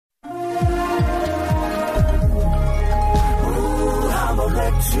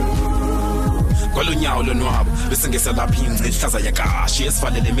Kolunyawo lonwabo bese ngeselapha ingci ihlaza yakashi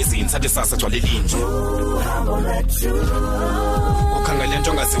esivalele emizini sathi sasa gcwale linje ukhangele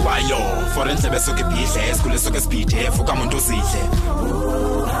into ongaziwayo for endlebe soke ibhidle esikhule soke sibhidle evuka umuntu uzidle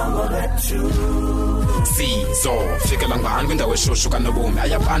sizo fikela ngani kwindawo eshushu kanobomi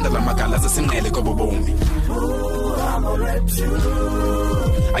ayabanda lamagala zesinqele kobobomi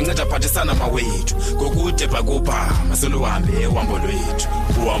anceda phathisana mawethu ngokude bhakupha masoluhambe uhambo lwethu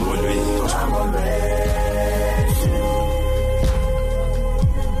uhambo lwethu.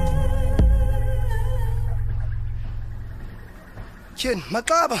 Tyhini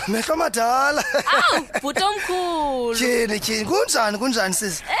maxaba mehlo madala. Awu bhuti omkhulu. Tyhini kunjani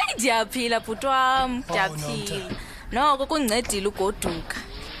sisi? Ndiyaphila bhuti wam, ndiyaphila. Noko kuncedile ugoduka.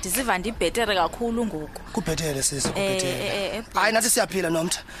 Ndisiva ndibhetere kakhulu ngoku. Kubhetere sisi kubhetere. Hayi nathi siyaphila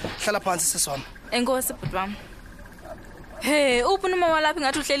nomtha. Hlala phansi sisi wami. Enkosi bhuti wam. Hey, uphi noma walapha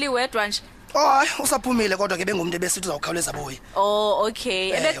ngathi uhleli wedwa nje? Hayi usaphumile kodwa ke bengumuntu ebesithi uzawukhawuleza boye. Oh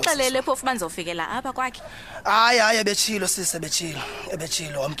okay. Ebexelele phofu banzofikela apha kwakhe. Hayi ebechilo sisi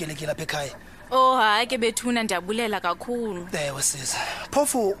ebechilo wamkelekile lapha ekhaya. Oh hayi ke bethuna ndiyabulela kakhulu. Ewe sisi.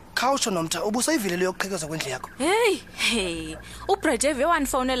 Phofu khawutsho nomtha ubusayivile leyo kuqhekeza kwendle yakho. Hey. uBradeve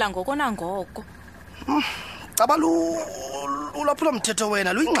wanfonela ngoko nangoko. Cabalu ulaphula umthetho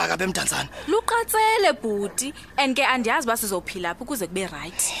wena luyingxaka bemdantsana. Luqatsele bhuti and ke andiyazi basizophila apha ukuze kube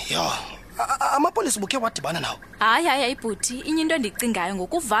right. Yo. Amapolisi bukhe wadibana nawo. Hayi bhuti, inye into endicingayo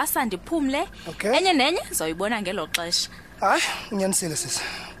ngokuvasa ndiphumle. Enye nenye zoyibona ngelo xesha. Hayi, unyanisile sisi.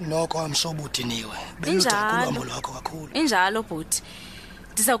 Noko amshobudiniwe. Beluza kuhambo lwakho kakhulu. Injalo bhuti.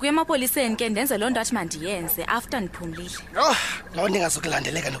 Ndiza kuya emapoliseni ke ndenze lonto athi mandiyenze after ndiphumlile. Oh, loo nto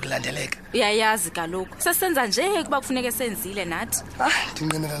ingazokulandeleka nokulandeleka. Uyayazi kaloku. Sesenza nje kuba kufuneka senzile nathi.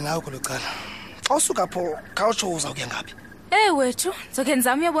 Ndinqinela nawe kulocala. Xa usuka pho, khawutsho uza kuya ngaphi? Wethu, zokhe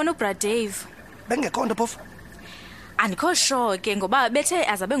ndizame uyabona uBradave. Bengekho nto phofu? Andikho sure ke ngoba bethe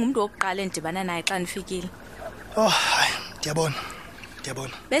azabe ngumuntu wokuqala endibana naye xa nifikile. Oh, hayi, ndiyabona.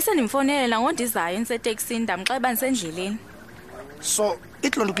 Bese ndimfonela ngondizayo enseteksini ndamxeba ndisendleleni. So,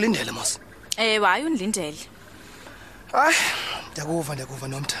 itlonto kulindele mos. Hayi undilindele. Hayi, ndiyakuva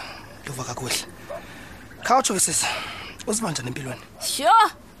nomtha. Nduva kakuhle. Khawutsho ke sisi. Uziva njani empilweni?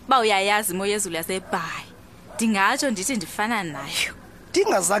 Sure, ba uyayazi imo yezulu yaseBhayi. Ndingatsho ndithi ndifana nayo.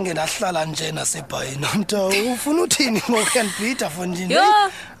 Ndingazange ndahlala nje naseBhayi nomtha. Ufuna uthini ngokuyanibhida fondini?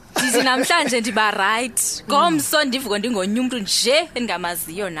 Yo, ndithi namhlanje ndiba right. Ngomso ndivuka ndingonye nje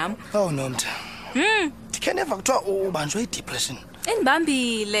engamaziyo nam. Oh nomtha. Ndikhe neva kuthiwa ubanjwe i-depression.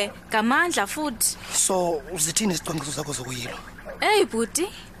 Endibambile ngamandla futhi. So uzithini isicwangciso sakho zokuyilo? Bhuti,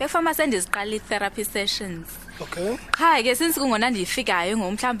 befama sendiziqala i-therapy sessions. Okay. Cha ke since kungona ndifikayo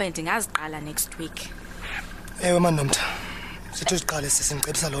ngomhlawumbe ndingaziqala next week. Ewe manomtha. Sithi siqale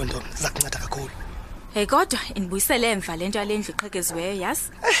sisingcebisa loo nto siza kunceda kakhulu. Hey kodwa indibuyisele emva lento yalendlu iqhekeziweyo yazi?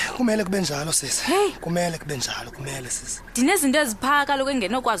 Kumele kube njalo sisi. Kumele kube njalo, kumele sisi. Dinezinto eziphaka lokho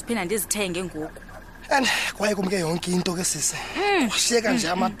engenokwazi phina ndizithenge ngoku. And kwaye kumke yonke into ke sisi. Washiyeka nje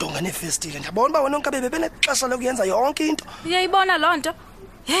amadonga nefestile. Ndiyabona uba wena onkabe bebenexesha lokuyenza yonke into. Uyayibona loo nto?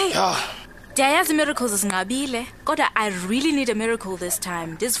 Hey. Yeah. Ndiyayazi miracles zinqabile, kodwa I really need a miracle this time.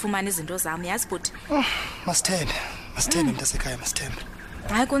 Ndizifumana izinto zami yazi but masithembe mntasekhaya masithembe.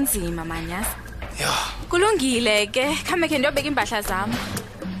 Hayi kunzima manyazi. Yeah. Kulungile ke, khame ke ndiyobeka impahla zami.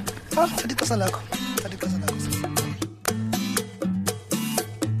 Thatha ixesha lakho.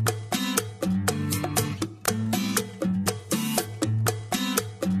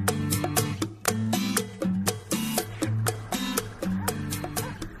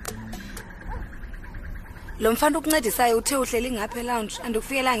 Lo mfana ukuncedisayo uthe uhleli ngapha elounge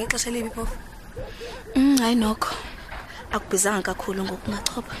andikufikela ngexesha libi phofu. Hayi nokho. Akubizanga kakhulu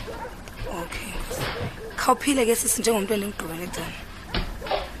ngokungachopha. Okay. Khawuphile ke sisi njengomuntu endingigqibele ecala.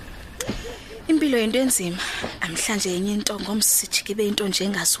 Impilo yento enzima. Amhlanje yenye into ngomsijike be into nje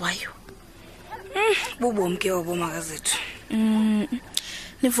engaziwayo. Bubomi ke obomaka zethu.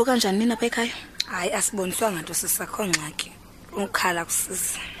 Nivuka njani nina apha ekhaya? Hayi asiboniswa nganto sisakho ngxaki. Ukhala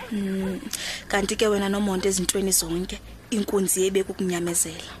kusisa. Kanti ke wena nomonto ezintweni zonke inkunzi yebeka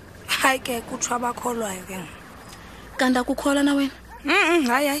ukunyamezela. Hayi ke kuthiwa abakholwayo ke. Kanti akukholwa na wena?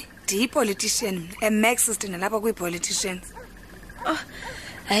 Hayi ndi-politician Marxist nalapha kwi-politicians.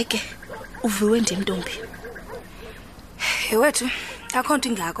 Hayi ke uviwe ndimntombi. Wethu akho nto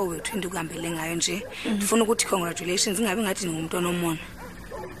ingako wethu endikuhambele ngayo nje. Ndifuna ukuthi congratulations ingabe ngathi ningumuntu onomona.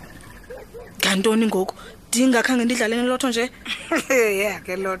 Ngantoni ngoku? Ndingakhange ndidlale nelotho nje. Yeah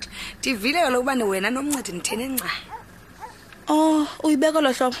ke lotho. Ndivile kaloku ubani wena nomncedi nithene nca. Uyibeka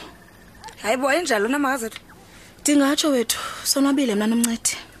lo hlobo. Hayibo enjalo namakazethu. Ndingatsho wethu sonwabile mna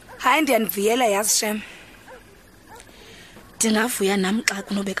nomncedi. Hayi ndiyanivuyela yazi shem. Ndingavuya nam xa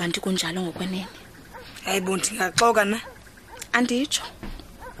kunobe kanti kunjalo ngokwenene. Hayibo ndingaxoka na. Anditsho.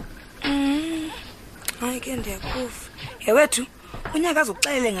 Hayi ke ndiyakuva. Yewethu unyaka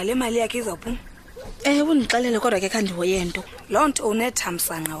azokuxelele ngale mali yakhe izawuphuma. Undixelele kodwa ke khandihoye nto. Loo nto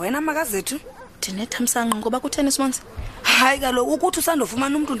unethamsanqa wena makazethu. Ndinethamsanqa ngoba kutheni simonzi? Hayi kaloku ukuthi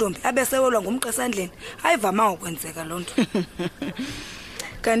usandofumana umuntu ntombi abesewelwa ngumqesa endleni ayivama ukwenzeka loo nto.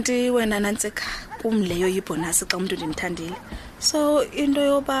 Kanti wena Nantsika kumleyo yibonus xa umuntu ndimthandile. So into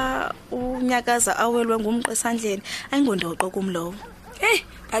yoba unyakaza awelwe ngumqesa endleni ayingondoqo kumlowo. Hey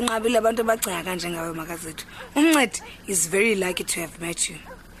banqabile abantu abacinga kanje ngawe makazethu. Umncedi is very lucky to have met you.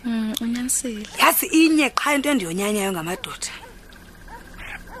 Unyanisile. Yazi inye qha into endiyonyanyayo ngamadoda.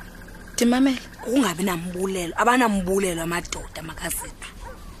 Ndimamele Ukungabi nambulelo, abanambulelo amadoda makazethu.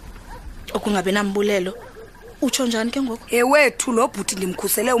 Ukungabi nambulelo. Utsho njani ke ngoku? Ewethu lo bhuti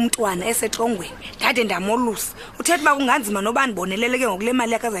ndimkhusele umntwana esetrongweni. Ndade ndamolusa. Uthethe ba kunganzima noba ndibonelele ke ngokule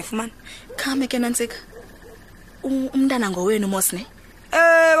mali yakhe azayifumana. Khame ke Nantsika. Umntana ngowenu Mosne.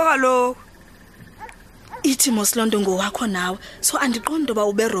 Kaloku. Ithi Moslonto ngowakho nawe. So andiqondo ba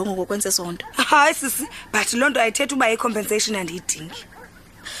ube wrong ngokwenze sonto. Hayi sisi, but lonto ayithethe uba i-compensation andiyidingi.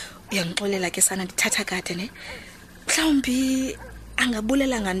 Uyangixolela ke sana ndithatha kade ne. Mhlawumbi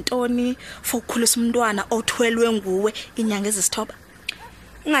angabulela ngantoni for ukukhulisa umntwana othwelwe nguwe inyanga ezisithoba.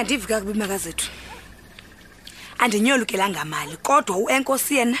 Ungandivi kakubi makazethu. Andinyolukelanga mali kodwa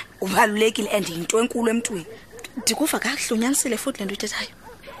uenkosi yena ubalulekile andiyinto enkulu emntwini. Ndikuva kakuhle unyanisile futhi lento uthethayo.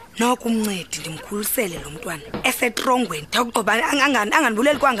 Noko umncedi ndimkhulisele lo mntwana esetrongweni. Ndaqoba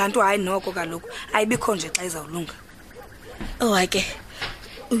angandibuleli kwanganto hayi noko kaloku ayibikho nje xa izawulunga. Oh ke.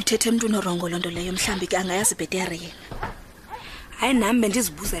 Uyithethe emntwini orongo lonto leyo mhlambi ke angayazi bhetere yena. Hayi nami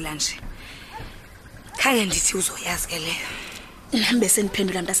bendizibuzela nje. Khange ndithi uzoyazi ke leyo. Nami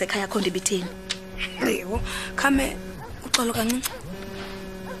seniphendula mntasekhaya khonde bithini. Yebo, khame uxolo kancinci.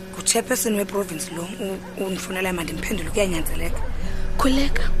 Chairperson weprovince lo unifunela manje ndimphendule kuyanyanzeleka.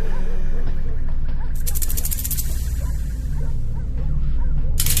 Khuleka.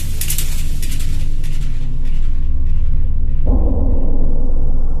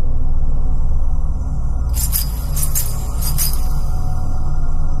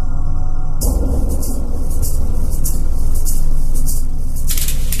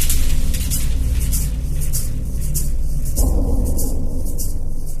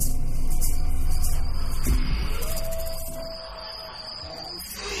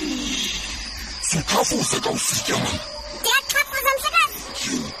 Ufuze kawusitya man. Ndiyaxhaphaza mhlekazi.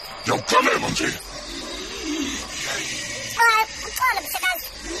 Ndiyawuxelela nje. Uxolo mhlekazi.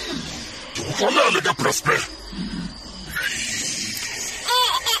 Ndikuxolele ke Brasbe.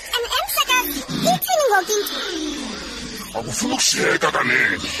 Mhlekazi, ithini ngoku into? Akufuna ukushiyeka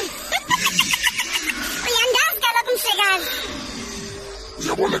kanene. Uyandazi kaloku mhlekazi.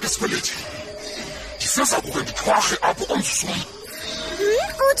 Uyabona ke sibelethi. Ndiseza kuke ndithwarhe apho komzuzwana.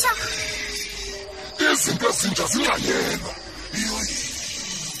 Utsho. Izinto ezintsha zinganyelwa.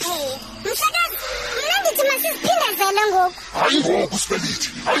 Mhlekazi, mna ndithi masiziphindezele ngoku. Hayi ngoku sibelethi,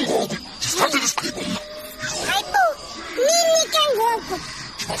 hayi ngoku. Ndisithathele isigqibo mna. Hayibo, nini ke ngoku?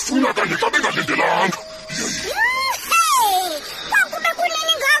 Ndibafuna kanye xa bengalindelanga. Kwakube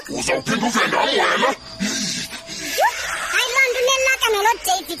kunini ngoku? Uzawuphinda uve ngam wena. Hayi loo nto unelaka nalo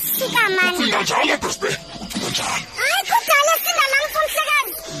David sika mani. Ucinga njalo Brasbe, ucinga njalo. Hayi kudala singalamfo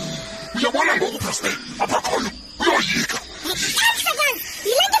mhlekazi. Uyabona ngoku Brasbe, apha khona uyoyika. Mhlekazi,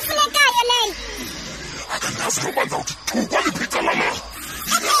 yile nto ifunekayo leyo. Akandazi noba ndizawuthi thu kwaliphi icala na.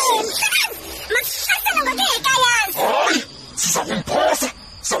 Mhlekazi, masihlasele ngokungekayazi. Hayi, siza kumphosa,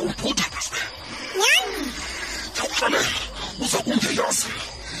 siza kumphutha Brasbe. Nyani? Ndiyawuxelela, uza kungeyazi.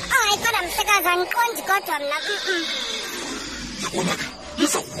 Hayi kodwa mhlekazi andiqondi kodwa mna. Yabona ke,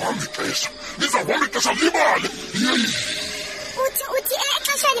 liza kuhamba ixesha. Liza kuhamba ixesha libale. Uthi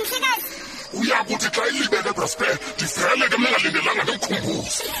exesheni mhlekazi. Uyakuthi xa ilibeke Brasbe, ndivele ke mnengalindelanga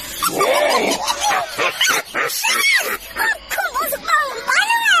ndimkhumbuze. Khumbuza uba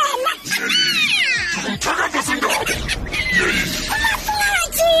umbani wena. Ndikumthekeza sindaba.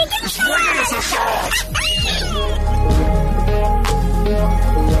 Umafungajiki Isibonelo sehlathi.